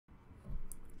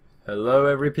Hello,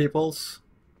 every peoples.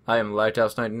 I am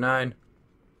Lighthouse99,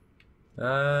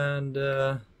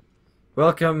 and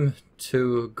welcome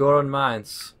to Goron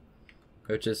Mines,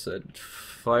 which is a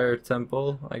fire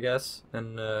temple, I guess,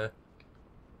 in The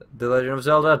Legend of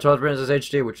Zelda: Twilight Princess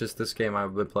HD, which is this game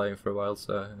I've been playing for a while.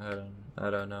 So I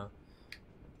don't know.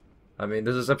 I mean,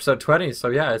 this is episode 20, so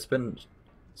yeah, it's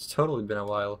totally been a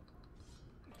while.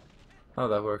 Oh,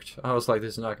 that worked. I was like,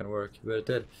 this is not gonna work, but it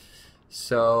did.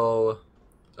 So,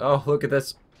 oh, look at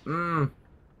this.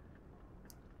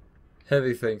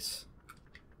 Heavy things.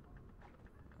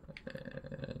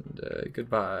 And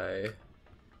goodbye.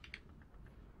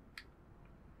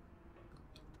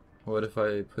 What if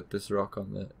I put this rock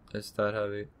on it? Is that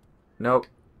heavy? Nope.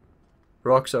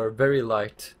 Rocks are very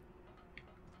light.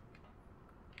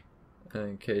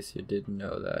 In case you didn't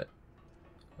know that.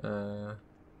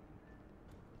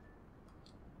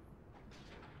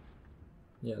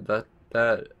 Yeah, that.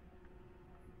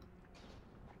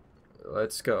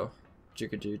 Let's go.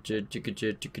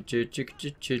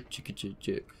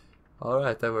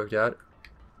 Alright, that worked out.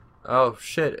 Oh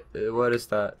shit, what is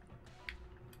that?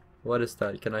 What is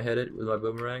that? Can I hit it with my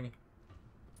boomerang?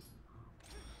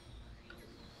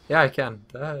 Yeah, I can.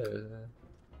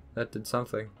 That did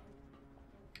something.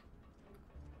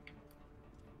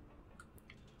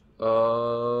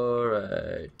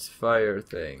 Alright, fire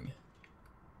thing.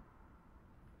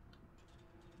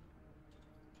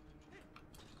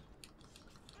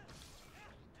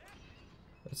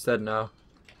 It's dead now.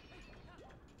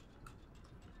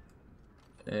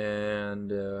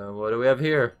 And what do we have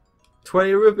here?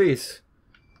 20 rupees!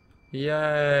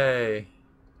 Yay!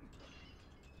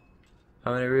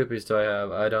 How many rupees do I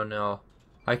have? I don't know.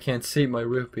 I can't see my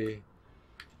rupee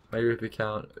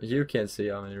count. You can't see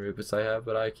how many rupees I have,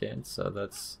 but I can, so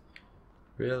that's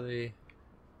really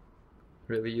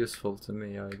useful to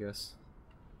me, I guess.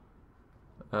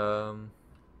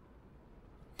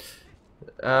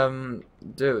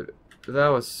 Dude, that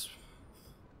was...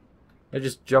 I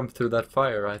just jumped through that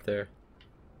fire right there.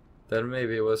 That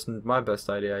maybe wasn't my best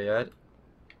idea yet.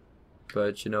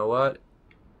 But you know what?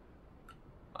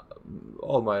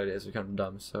 All my ideas are kind of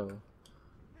dumb, so...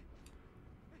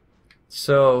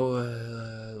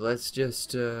 let's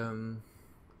just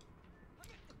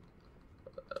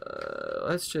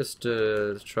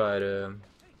try to...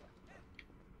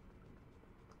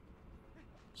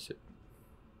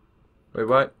 Wait,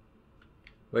 what?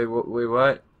 Wait,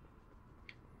 what?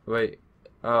 Wait.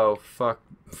 Oh, fuck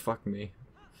me.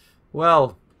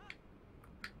 Well,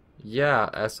 yeah,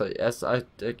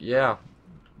 yeah,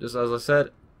 just as I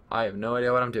said, I have no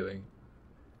idea what I'm doing.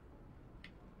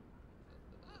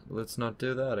 Let's not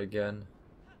do that again.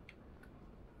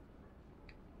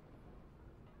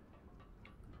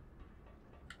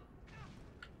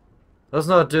 Let's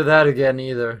not do that again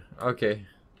either. Okay.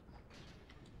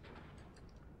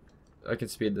 I can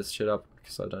speed this shit up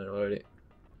because I've done it already.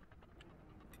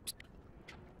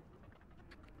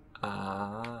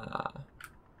 Ah.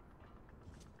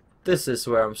 This is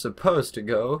where I'm supposed to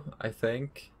go, I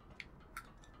think.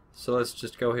 So let's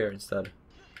just go here instead.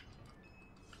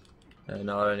 And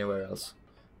not anywhere else.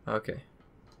 Okay.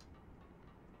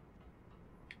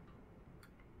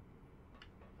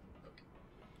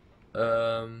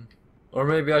 Or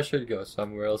maybe I should go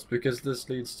somewhere else because this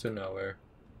leads to nowhere.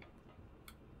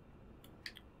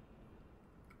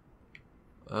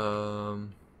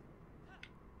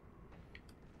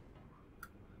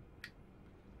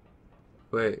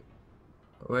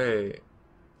 Wait.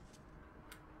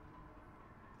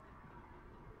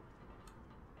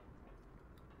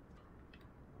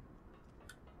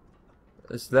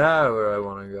 Is that where I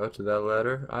want to go? To that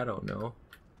ladder? I don't know.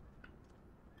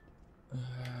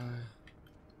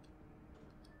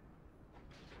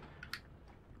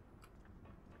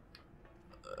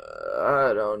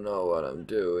 I don't know what I'm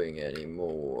doing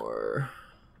anymore.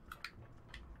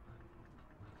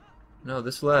 No,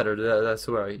 this ladder, that's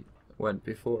where I went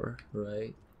before,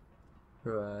 right?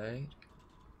 Right.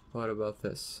 What about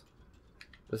this?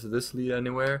 Does this lead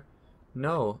anywhere?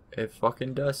 No, it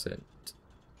fucking doesn't.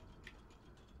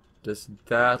 Does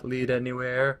that lead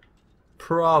anywhere?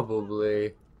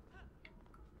 Probably.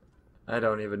 I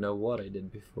don't even know what I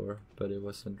did before, but it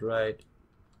wasn't right.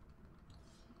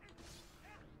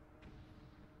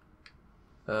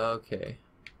 Okay.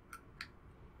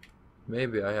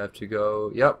 Maybe I have to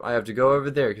go... Yep, I have to go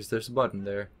over there because there's a button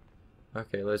there.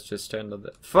 Okay, let's just stand on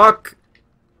the... Fuck!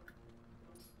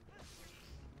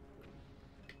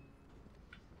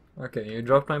 Okay, you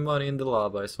dropped my money in the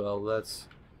lava as well. That's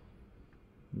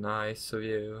nice of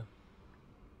you.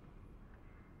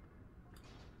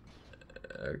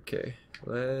 Okay,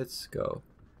 let's go.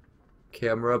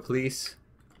 Camera, please.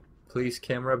 Please,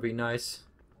 camera, be nice.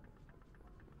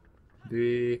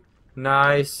 Be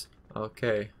nice.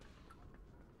 Okay.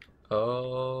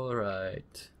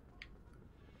 Alright.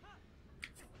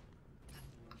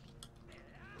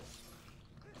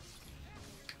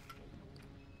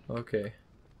 Okay.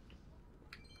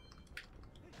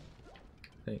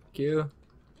 Thank you.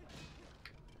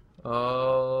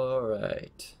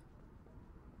 Alright.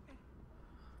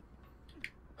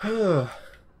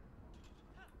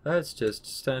 Let's just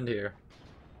stand here.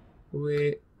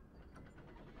 Okay.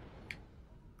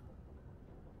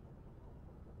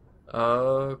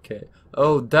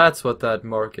 Oh, that's what that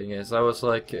marking is. I was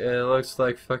like, it looks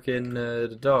like fucking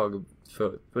the dog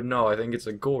foot. But no, I think it's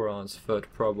a Goron's foot,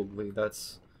 probably.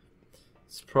 It's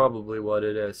probably what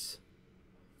it is.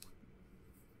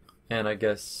 And I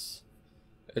guess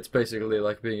it's basically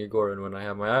like being a Goron when I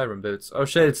have my iron boots. Oh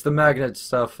shit, it's the magnet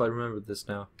stuff. I remember this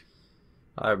now.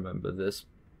 I remember this.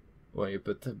 When you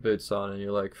put the boots on and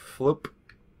you're like, floop.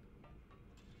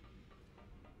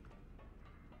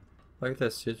 Like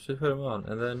this, you just put them on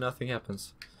and then nothing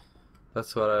happens.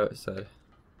 That's what I said.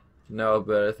 No,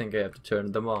 but I think I have to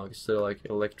turn them on because they're like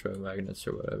electromagnets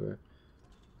or whatever.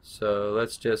 So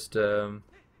let's just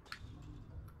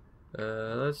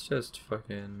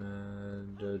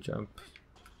fucking jump.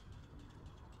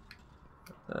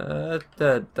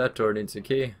 That door needs a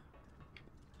key.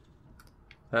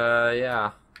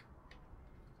 Yeah.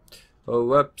 Oh,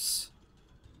 whoops.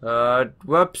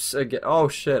 Whoops again. Oh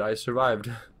shit, I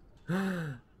survived.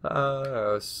 That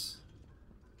was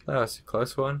a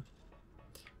close one.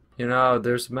 You know,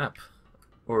 there's a map.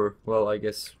 Or, well, I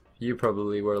guess you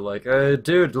probably were like,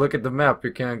 dude, look at the map,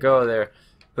 you can't go there.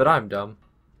 But I'm dumb.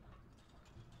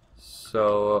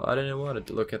 So, I didn't want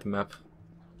to look at the map.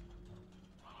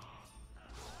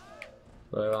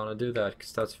 But I want to do that,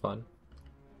 because that's fun.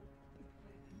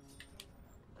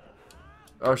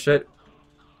 Oh shit.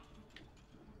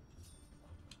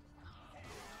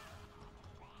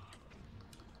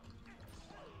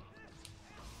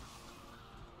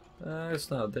 It's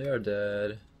not. They are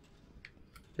dead.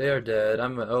 They are dead.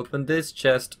 I'm gonna open this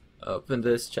chest. Open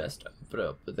this chest.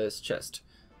 Open this chest.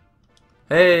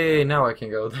 Hey, now I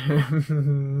can go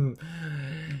there.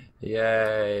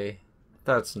 Yay.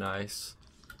 That's nice.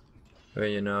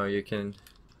 When you know you can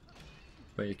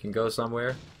go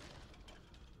somewhere.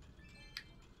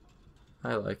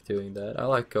 I like doing that. I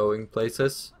like going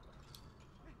places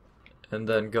and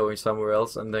then going somewhere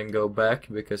else and then go back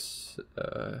because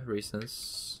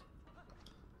reasons.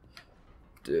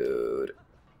 Dude.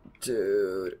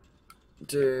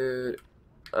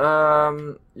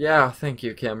 Yeah, thank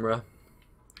you, camera.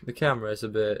 The camera is a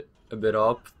bit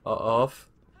off.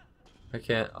 I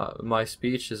can't. My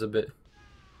speech is a bit.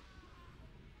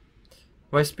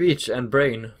 My speech and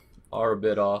brain are a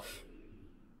bit off.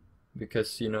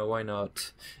 Because, you know, why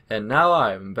not? And now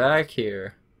I'm back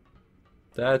here.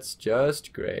 That's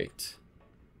just great.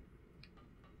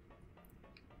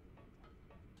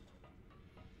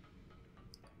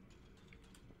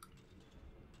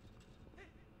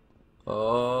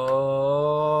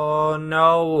 Oh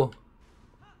no!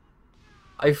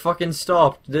 I fucking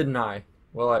stopped, didn't I?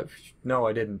 Well, no,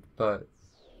 I didn't, but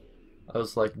I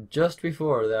was like, just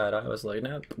before that, I was like,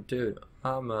 nope, dude,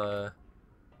 I'm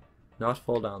not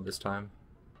fall down this time.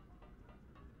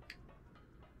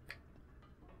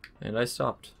 And I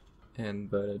stopped.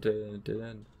 But it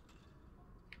didn't.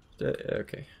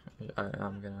 Okay.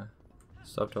 I'm gonna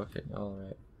stop talking.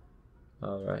 Alright.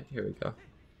 Alright, here we go.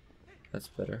 That's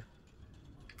better.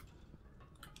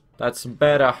 That's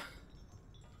better.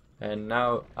 And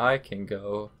now I can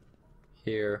go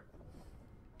here.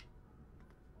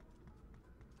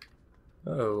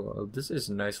 Oh, well, this is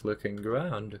nice looking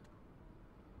ground.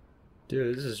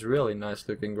 Dude, this is really nice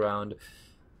looking ground.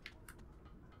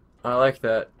 I like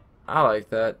that. I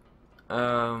like that.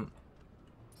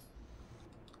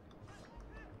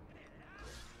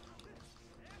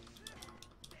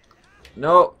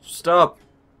 No, stop.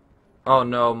 Oh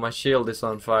no, my shield is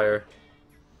on fire.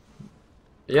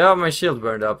 Yeah, my shield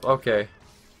burned up. Okay.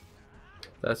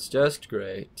 That's just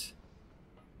great.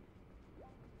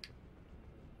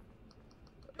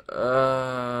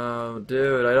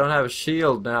 Dude, I don't have a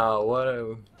shield now.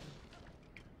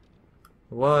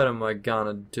 What am I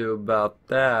gonna do about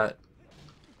that?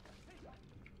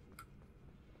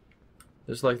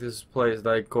 There's like this place,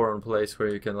 like Goron place, where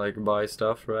you can like buy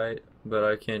stuff, right? But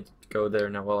I can't go there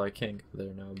now. Well, I can go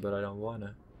there now, but I don't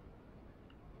wanna.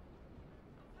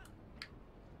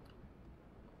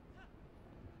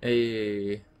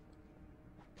 Hey.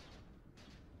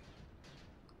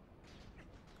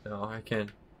 No, I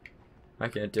can't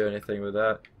do anything with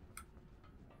that.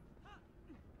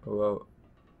 Whoa.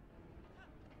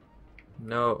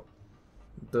 No.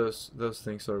 Those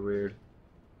things are weird.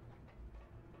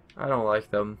 I don't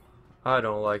like them. I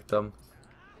don't like them.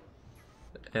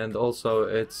 And also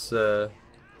it's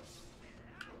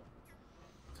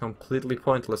completely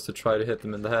pointless to try to hit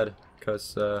them in the head,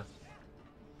 because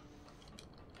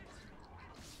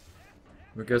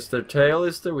their tail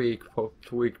is the weak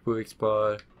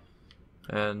spot,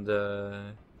 and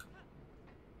they're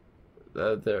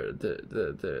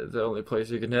the only place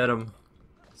you can hit them.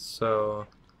 So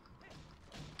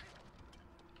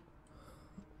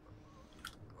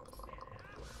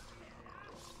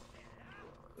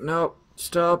no,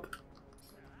 stop.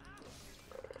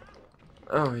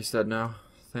 Oh, he's dead now.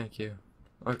 Thank you.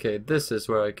 Okay, this is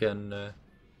where I can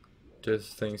do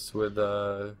things with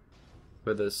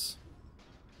this.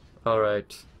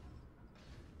 Alright.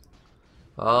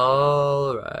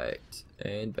 Alright.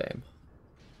 And bam.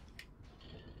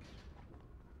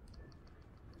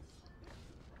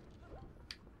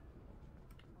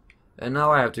 And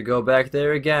now I have to go back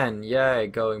there again. Yay,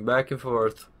 going back and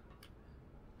forth.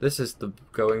 This is the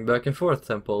going back and forth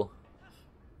temple.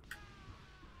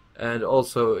 And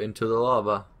also into the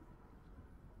lava.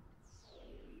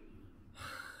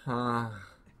 I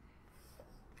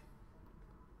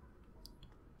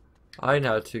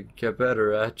know to get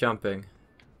better at jumping.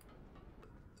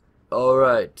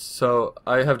 Alright, so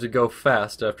I have to go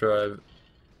fast after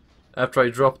I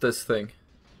drop this thing.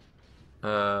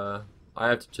 I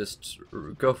have to just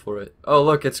go for it. Oh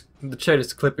look, the chain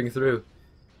is clipping through.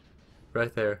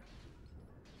 Right there.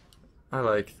 I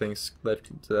like things that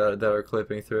are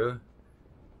clipping through.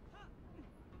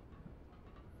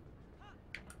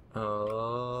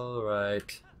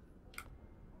 Alright.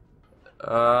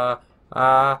 I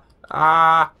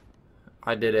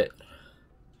did it.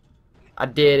 I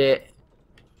did it.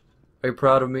 Are you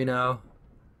proud of me now? Are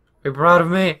you proud of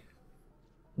me?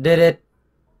 Did it.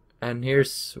 And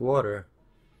here's water.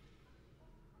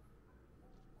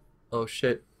 Oh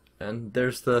shit. And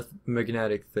there's the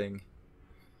magnetic thing.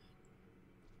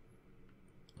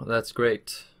 Well, that's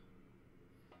great.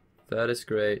 That is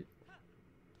great.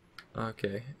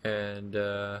 Okay, and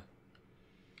there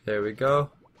we go.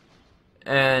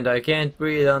 And I can't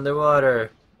breathe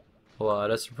underwater. What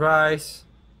a surprise.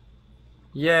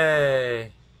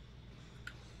 Yay.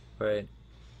 Wait.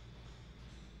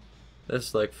 This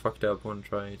is like fucked up when I'm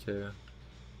trying to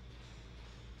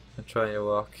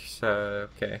walk, so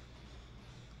okay.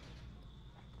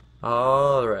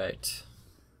 Alright.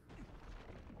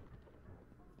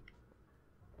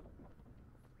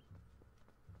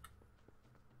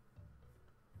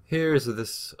 Here's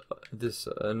this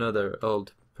another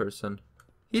old person.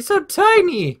 He's so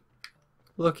tiny!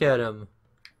 Look at him.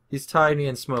 He's tiny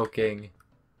and smoking.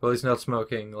 Well, he's not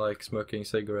smoking like smoking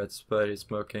cigarettes, but he's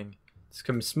smoking. It's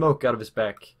coming smoke out of his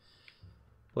back.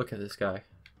 Look at this guy.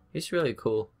 He's really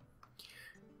cool.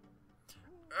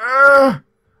 I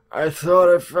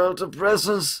thought I felt a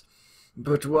presence,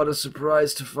 but what a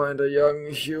surprise to find a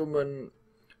young human.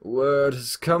 Word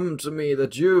has come to me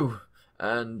that you,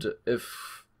 and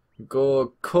if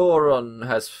Koron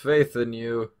has faith in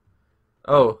you...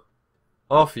 Oh,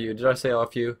 off you. Did I say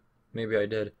off you? Maybe I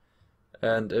did.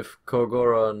 And if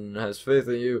Kogoron has faith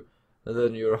in you,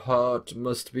 then your heart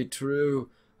must be true.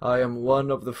 I am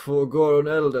one of the 4 Goron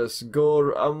elders.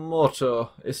 Gor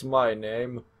Amoto is my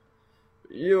name.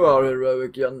 You are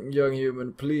heroic young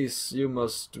human. Please, you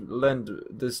must lend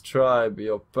this tribe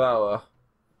your power.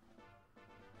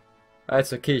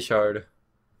 That's a key shard.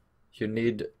 You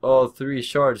need all 3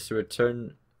 shards to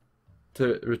return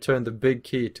the big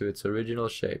key to its original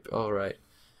shape. Alright.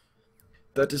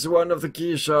 That is one of the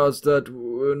key shards that,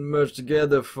 when merged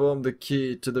together, form the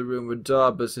key to the room where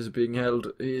Darbus is being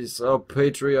held. He is our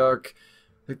patriarch.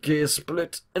 The key is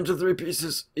split into 3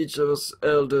 pieces. Each of us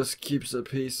elders keeps a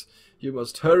piece. You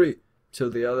must hurry till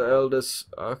the other elders...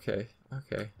 Okay,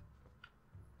 okay.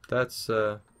 That's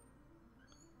a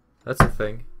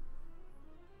thing.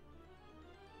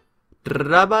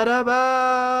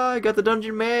 I got the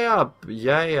dungeon map!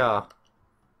 Yeah.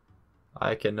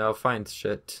 I can now find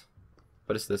shit.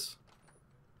 What is this?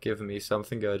 Give me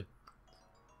something good.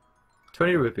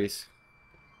 20 rupees.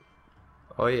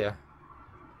 Oh yeah.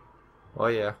 Oh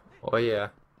yeah. Oh yeah.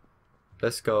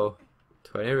 Let's go.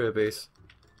 20 rupees.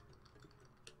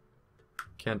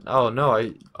 Can't... Oh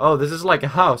no, Oh, this is like a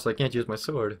house. I can't use my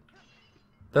sword.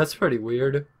 That's pretty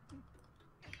weird.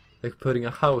 Like putting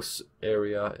a house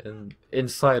area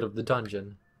inside of the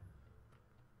dungeon.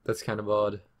 That's kind of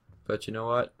odd. But you know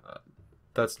what?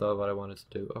 That's not what I wanted to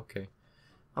do. Okay.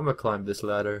 I'm gonna climb this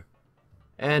ladder.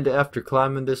 And after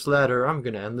climbing this ladder, I'm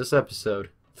gonna end this episode.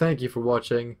 Thank you for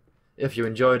watching. If you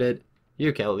enjoyed it,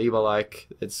 you can leave a like.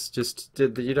 It's just,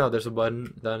 you know, there's a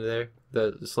button down there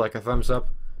that's like a thumbs up.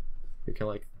 You can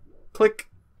like click,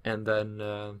 and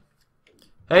then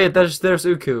hey, there's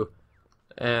Uku,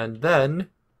 and then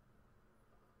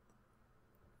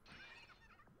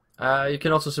you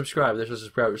can also subscribe. There's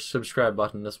a subscribe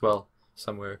button as well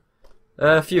somewhere.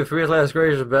 A few free last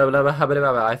gracious, blah blah blah blah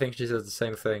blah. I think she says the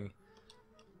same thing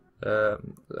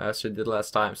as she did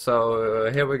last time.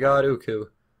 So here we got Uku.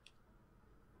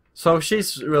 So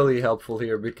she's really helpful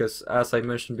here because, as I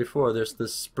mentioned before, there's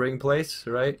this spring place,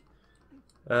 right?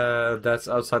 That's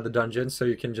outside the dungeon, so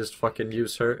you can just fucking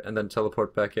use her and then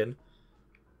teleport back in.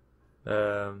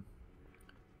 And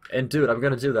dude, I'm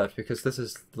gonna do that because this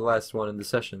is the last one in the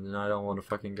session, and I don't want to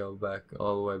fucking go back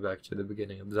all the way back to the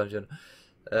beginning of the dungeon.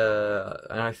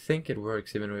 And I think it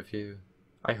works even if you.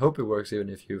 I hope it works even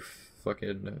if you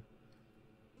fucking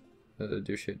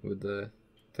do shit with the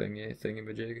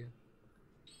thingy-majig.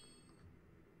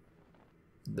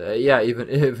 Yeah, even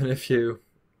if you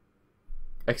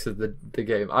exit the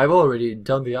game. I've already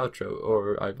done the outro,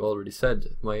 or I've already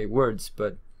said my words,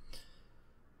 but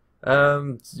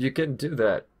you can do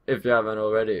that if you haven't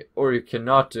already, or you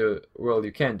cannot do it. Well,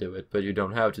 you can do it, but you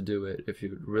don't have to do it if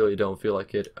you really don't feel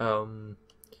like it.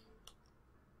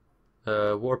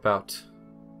 Warp out,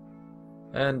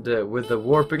 and with the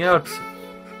warping out,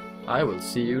 I will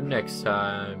see you next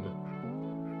time.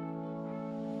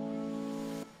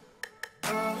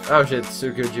 Oh shit,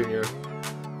 Suku Jr.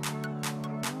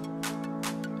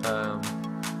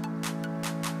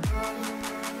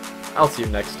 I'll see you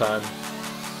next time.